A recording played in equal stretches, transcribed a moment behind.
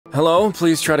Hello,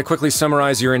 please try to quickly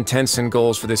summarize your intents and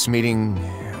goals for this meeting.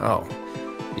 Oh,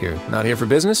 you're not here for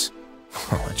business?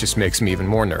 Well, it just makes me even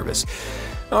more nervous.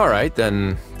 Alright,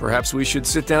 then perhaps we should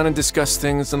sit down and discuss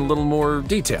things in a little more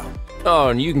detail. Oh,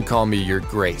 and you can call me Your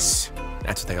Grace.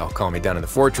 That's what they all call me down in the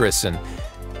fortress, and,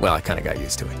 well, I kinda got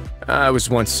used to it. I was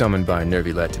once summoned by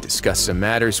Neuvillette to discuss some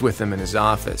matters with him in his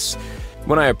office.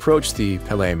 When I approached the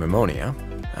Palais Mimonia,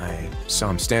 I saw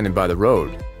him standing by the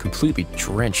road, completely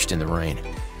drenched in the rain.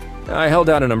 I held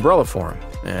out an umbrella for him,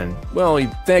 and, well, he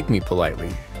thanked me politely.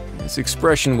 His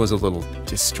expression was a little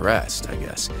distressed, I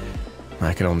guess.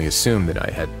 I can only assume that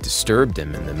I had disturbed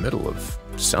him in the middle of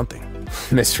something.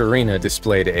 Miss Furina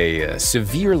displayed a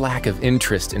severe lack of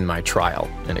interest in my trial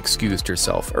and excused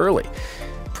herself early,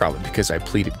 probably because I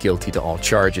pleaded guilty to all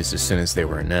charges as soon as they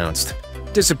were announced.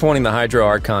 Disappointing the Hydro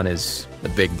Archon is a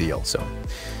big deal, so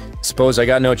suppose I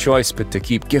got no choice but to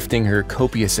keep gifting her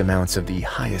copious amounts of the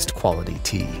highest quality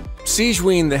tea.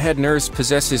 Sigewinne, the head nurse,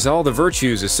 possesses all the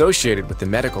virtues associated with the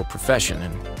medical profession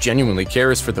and genuinely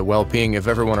cares for the well-being of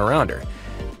everyone around her.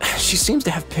 She seems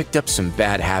to have picked up some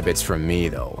bad habits from me,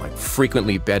 though, like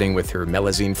frequently betting with her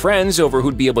Melazine friends over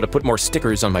who'd be able to put more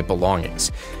stickers on my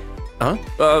belongings. Huh?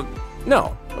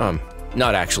 No.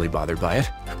 Not actually bothered by it.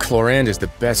 Clorinde is the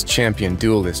best champion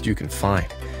duelist you can find.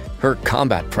 Her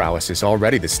combat prowess is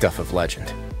already the stuff of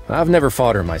legend. I've never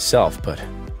fought her myself, but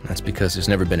that's because there's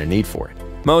never been a need for it.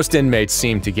 Most inmates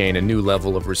seem to gain a new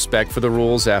level of respect for the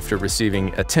rules after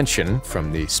receiving attention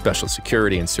from the Special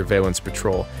Security and Surveillance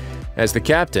Patrol. As the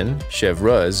captain,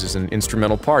 Chevreuse is an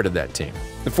instrumental part of that team.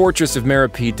 The Fortress of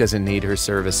Meripede doesn't need her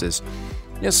services.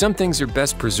 Yeah, some things are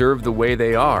best preserved the way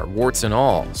they are, warts and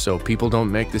all, so people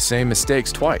don't make the same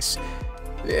mistakes twice.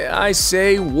 I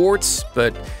say warts,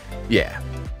 but yeah,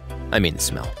 I mean the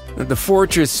smell. The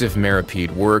Fortress of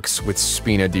Meripede works with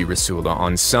Spina di Risula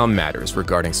on some matters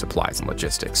regarding supplies and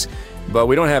logistics, but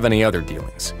we don't have any other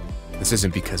dealings. This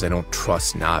isn't because I don't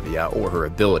trust Navia or her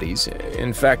abilities.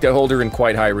 In fact, I hold her in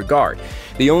quite high regard.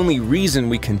 The only reason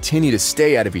we continue to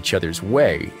stay out of each other's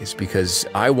way is because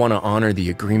I want to honor the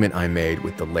agreement I made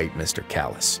with the late Mr.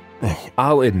 Callus.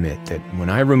 I'll admit that when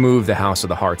I removed the House of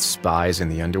the Heart's spies in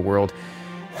the underworld,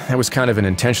 that was kind of an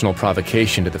intentional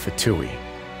provocation to the Fatui.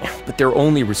 But their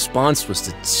only response was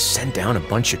to send down a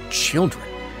bunch of children.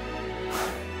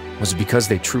 Was it because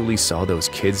they truly saw those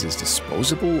kids as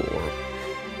disposable, or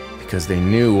because they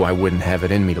knew I wouldn't have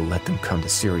it in me to let them come to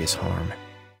serious harm?